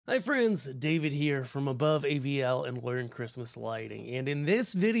Hi friends, David here from Above AVL and Learn Christmas Lighting. And in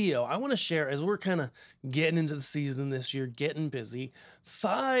this video, I want to share, as we're kind of getting into the season this year, getting busy,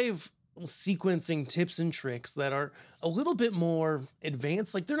 5 sequencing tips and tricks that are a little bit more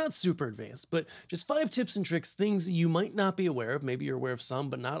advanced. Like, they're not super advanced, but just 5 tips and tricks, things you might not be aware of. Maybe you're aware of some,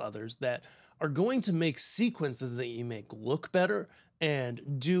 but not others, that are going to make sequences that you make look better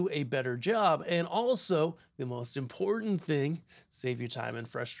and do a better job. And also, the most important thing, save you time and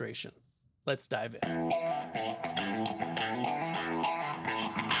frustration. Let's dive in.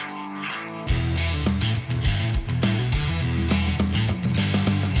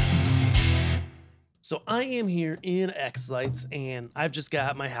 So I am here in xLights, and I've just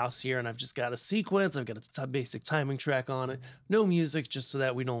got my house here, and I've just got a sequence. I've got a basic timing track on it. No music, just so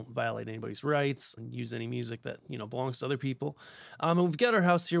that we don't violate anybody's rights and use any music that, belongs to other people. And we've got our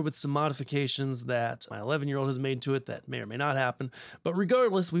house here with some modifications that my 11-year-old has made to it that may or may not happen. But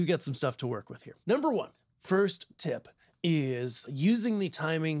regardless, we've got some stuff to work with here. Number 1, first tip is using the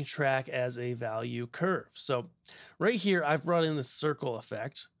timing track as a value curve. So right here, I've brought in this circle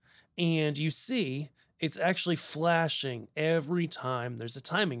effect, and you see it's actually flashing every time there's a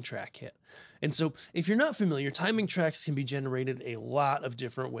timing track hit. And so if you're not familiar, timing tracks can be generated a lot of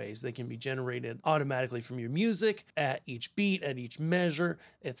different ways. They can be generated automatically from your music, at each beat, at each measure,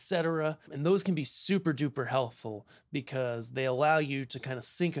 etc. And those can be super duper helpful because they allow you to kind of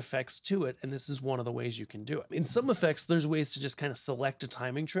sync effects to it. And this is one of the ways you can do it. In some effects, there's ways to just kind of select a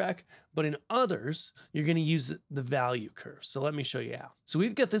timing track, but in others, you're going to use the value curve. So let me show you how. So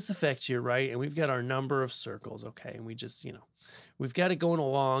we've got this effect here, right? And we've got our number of circles, okay? And we just, we've got it going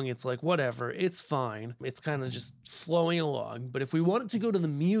along. It's like, whatever, it's fine. It's kind of just flowing along. But if we wanted to go to the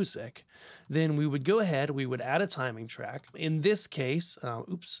music, then we would go ahead, we would add a timing track. In this case,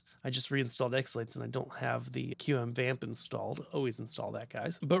 oops, I just reinstalled xLights and I don't have the QM Vamp installed. Always install that,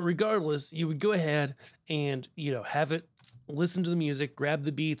 guys. But regardless, you would go ahead and, have it listen to the music, grab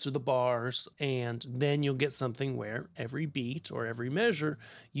the beats or the bars, and then you'll get something where every beat or every measure,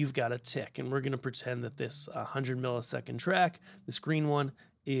 you've got a tick. And we're going to pretend that this 100 millisecond track, this green one,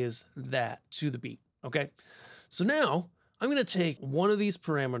 is that to the beat, okay? So now I'm going to take one of these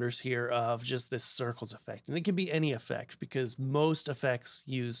parameters here of just this circles effect, and it can be any effect because most effects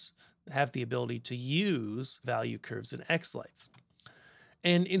have the ability to use value curves in xLights.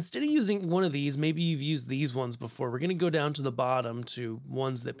 And instead of using one of these, maybe you've used these ones before. We're going to go down to the bottom to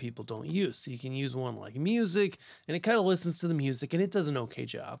ones that people don't use. So you can use one like music, and it kind of listens to the music, and it does an okay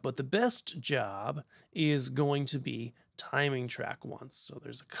job. But the best job is going to be timing track ones. So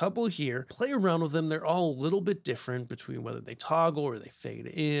there's a couple here. Play around with them. They're all a little bit different between whether they toggle or they fade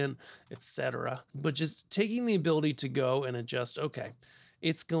in, etc. But just taking the ability to go and adjust, okay,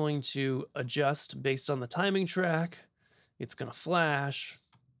 it's going to adjust based on the timing track. It's going to flash.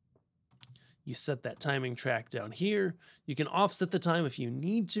 You set that timing track down here. You can offset the time if you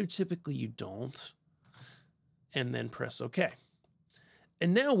need to. Typically you don't. And then press OK.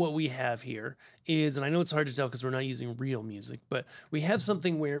 And now what we have here is, and I know it's hard to tell because we're not using real music, but we have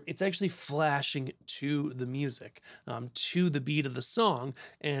something where it's actually flashing to the music, to the beat of the song,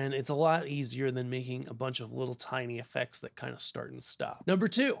 and it's a lot easier than making a bunch of little tiny effects that kind of start and stop. Number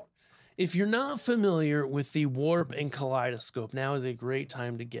 2. If you're not familiar with the warp and kaleidoscope, now is a great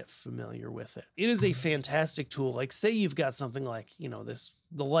time to get familiar with it. It is a fantastic tool. Like, say you've got something like,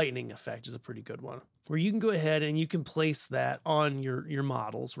 the lightning effect is a pretty good one, where you can go ahead and you can place that on your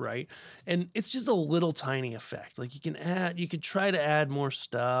models, right? And it's just a little tiny effect. Like, you could try to add more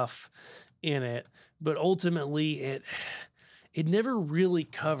stuff in it, but ultimately it never really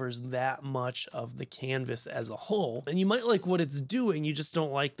covers that much of the canvas as a whole. And you might like what it's doing, you just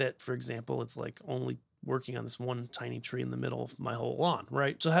don't like that, for example, it's like only working on this one tiny tree in the middle of my whole lawn,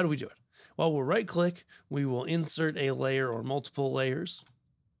 right? So how do we do it? Well, we'll right click, we will insert a layer or multiple layers.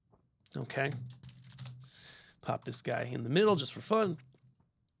 Okay. Pop this guy in the middle just for fun.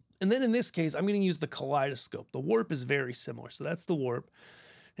 And then in this case, I'm going to use the kaleidoscope. The warp is very similar. So that's the warp.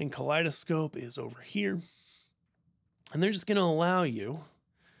 And kaleidoscope is over here. And they're just going to allow you,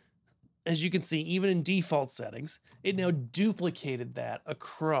 as you can see, even in default settings, it now duplicated that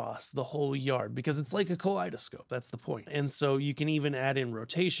across the whole yard because it's like a kaleidoscope. That's the point. And so you can even add in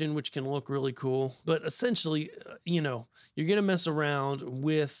rotation, which can look really cool. But essentially, you're going to mess around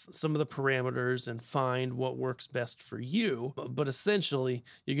with some of the parameters and find what works best for you. But essentially,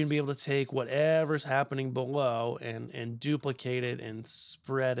 you're going to be able to take whatever's happening below and duplicate it and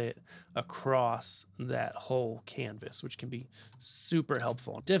spread it across that whole canvas, which can be super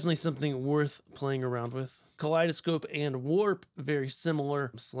helpful. Definitely something worth playing around with. Kaleidoscope and warp, very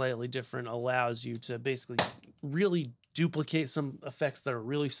similar, slightly different, allows you to basically really duplicate some effects that are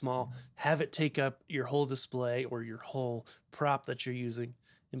really small, have it take up your whole display or your whole prop that you're using,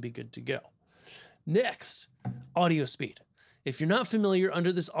 and be good to go. Next, audio speed. If you're not familiar,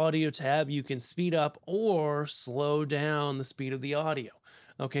 under this audio tab, you can speed up or slow down the speed of the audio.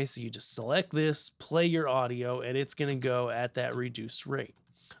 Okay, so you just select this, play your audio, and it's going to go at that reduced rate.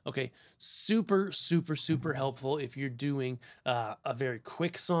 Okay, super, super, super helpful if you're doing a very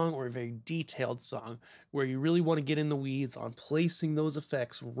quick song or a very detailed song where you really want to get in the weeds on placing those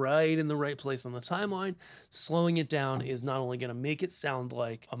effects right in the right place on the timeline. Slowing it down is not only going to make it sound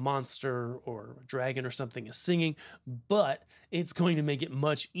like a monster or a dragon or something is singing, but it's going to make it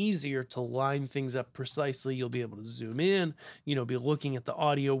much easier to line things up precisely. You'll be able to zoom in, be looking at the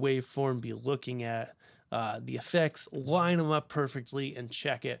audio waveform, be looking at the effects, line them up perfectly and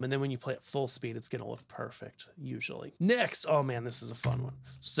check it. And then when you play at full speed, it's going to look perfect usually. Next, oh man, this is a fun one.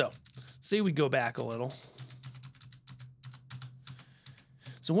 So say we go back a little.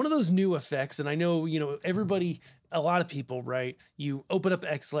 So one of those new effects, and I know, everybody, a lot of people, right? You open up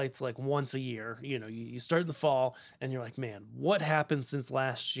xLights like once a year, you start in the fall and you're like, man, what happened since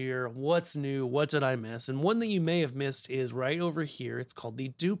last year? What's new? What did I miss? And one that you may have missed is right over here. It's called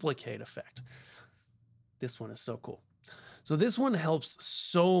the duplicate effect. This one is so cool. So this one helps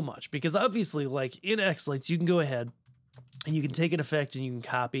so much because obviously, like in xLights, you can go ahead and you can take an effect and you can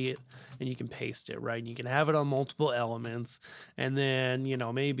copy it and you can paste it, right? And you can have it on multiple elements. And then,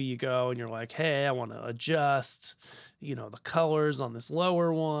 maybe you go and you're like, hey, I want to adjust, the colors on this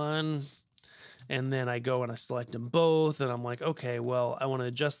lower one. And then I go and I select them both and I'm like, okay, well, I want to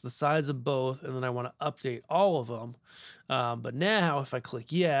adjust the size of both and then I want to update all of them. But now if I click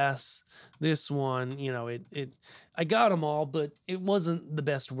yes, this one, I got them all, but it wasn't the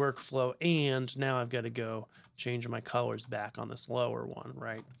best workflow. And now I've got to go change my colors back on this lower one,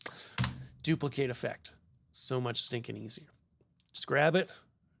 right? Duplicate effect. So much stinking easier. Just grab it,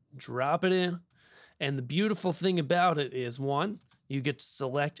 drop it in. And the beautiful thing about it is, one, you get to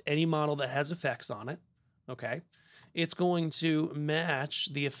select any model that has effects on it, okay? It's going to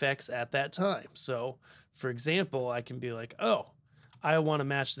match the effects at that time. So, for example, I can be like, oh, I want to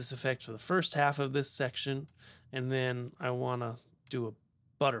match this effect for the first half of this section, and then I want to do a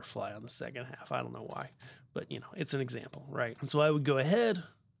butterfly on the second half. I don't know why, but, it's an example, right? And so I would go ahead,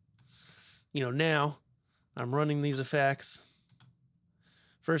 now I'm running these effects.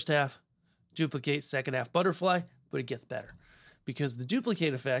 First half, duplicate, second half, butterfly, but it gets better. Because the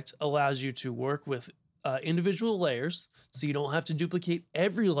duplicate effect allows you to work with individual layers, so you don't have to duplicate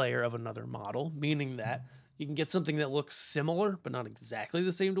every layer of another model, meaning that you can get something that looks similar, but not exactly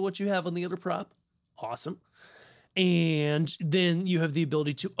the same to what you have on the other prop. Awesome. And then you have the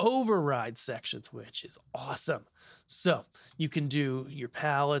ability to override sections, which is awesome. So you can do your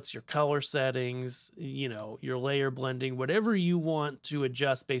palettes, your color settings, your layer blending, whatever you want to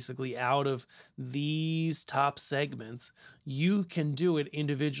adjust basically out of these top segments, you can do it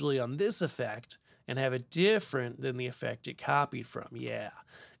individually on this effect and have it different than the effect it copied from. Yeah.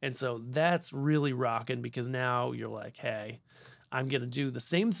 And so that's really rocking because now you're like, hey, I'm going to do the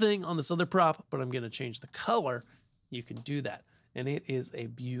same thing on this other prop, but I'm going to change the color. You can do that. And it is a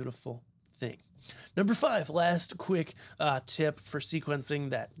beautiful thing. Number 5, last quick tip for sequencing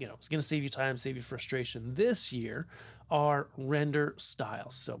that, is going to save you time, save you frustration this year are render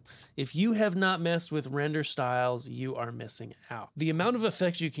styles. So if you have not messed with render styles, you are missing out. The amount of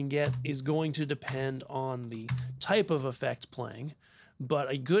effects you can get is going to depend on the type of effect playing. But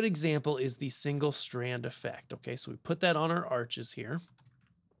a good example is the single strand effect. Okay, so we put that on our arches here.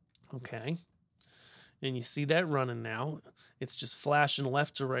 Okay. And you see that running now. It's just flashing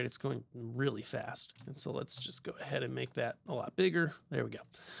left to right. It's going really fast. And so let's just go ahead and make that a lot bigger. There we go.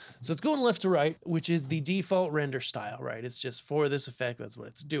 So it's going left to right, which is the default render style, right? It's just for this effect, that's what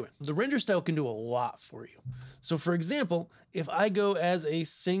it's doing. The render style can do a lot for you. So for example, if I go as a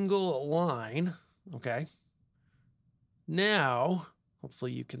single line, okay, now,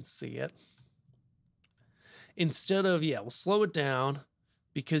 hopefully you can see it. Instead of, we'll slow it down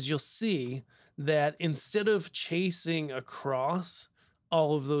because you'll see that instead of chasing across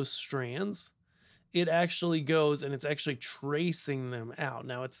all of those strands, it actually goes and it's actually tracing them out.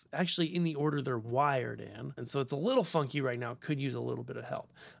 Now it's actually in the order they're wired in. And so it's a little funky right now. It could use a little bit of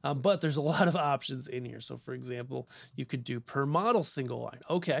help, but there's a lot of options in here. So for example, you could do per model single line.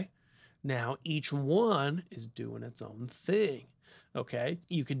 Okay. Now each one is doing its own thing. Okay.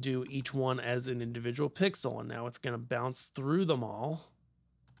 You could do each one as an individual pixel and now it's going to bounce through them all.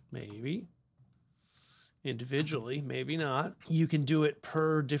 Maybe. Individually, maybe not. You can do it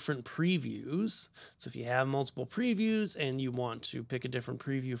per different previews. So if you have multiple previews and you want to pick a different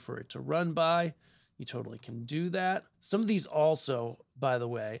preview for it to run by, you totally can do that. Some of these also, by the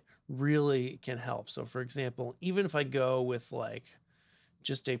way, really can help. So for example, even if I go with like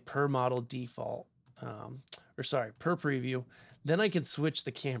just a per model default, per preview, then I can switch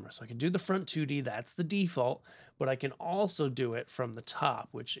the camera. So I can do the front 2D, that's the default, but I can also do it from the top,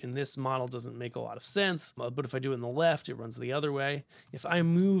 which in this model doesn't make a lot of sense. But if I do it in the left, it runs the other way. If I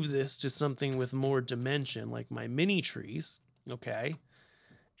move this to something with more dimension, like my mini trees, okay,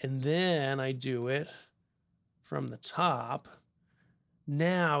 and then I do it from the top,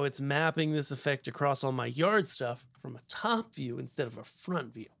 now it's mapping this effect across all my yard stuff from a top view instead of a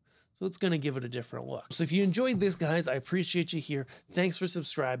front view. So it's going to give it a different look. So if you enjoyed this, guys, I appreciate you here. Thanks for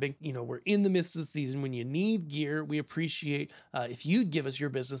subscribing. You know, we're in the midst of the season. When you need gear, we appreciate if you'd give us your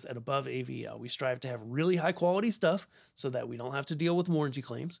business at Above AVL. We strive to have really high quality stuff so that we don't have to deal with warranty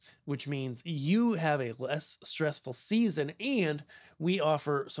claims, which means you have a less stressful season, and we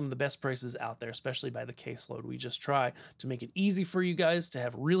offer some of the best prices out there, especially by the caseload. We just try to make it easy for you guys to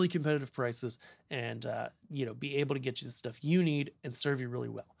have really competitive prices and, you know, be able to get you the stuff you need and serve you really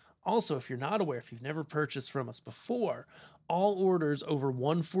well. Also, if you're not aware, if you've never purchased from us before, all orders over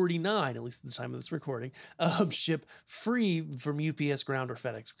 $149, at least at the time of this recording, ship free from UPS Ground or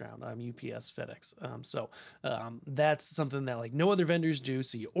FedEx Ground. UPS, FedEx. That's something that like no other vendors do.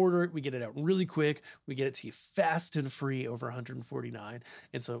 So you order it, we get it out really quick, we get it to you fast and free over $149.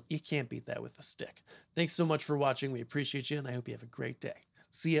 And so you can't beat that with a stick. Thanks so much for watching. We appreciate you, and I hope you have a great day.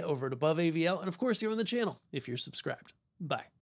 See you over at Above AVL, and of course, you're on the channel if you're subscribed. Bye.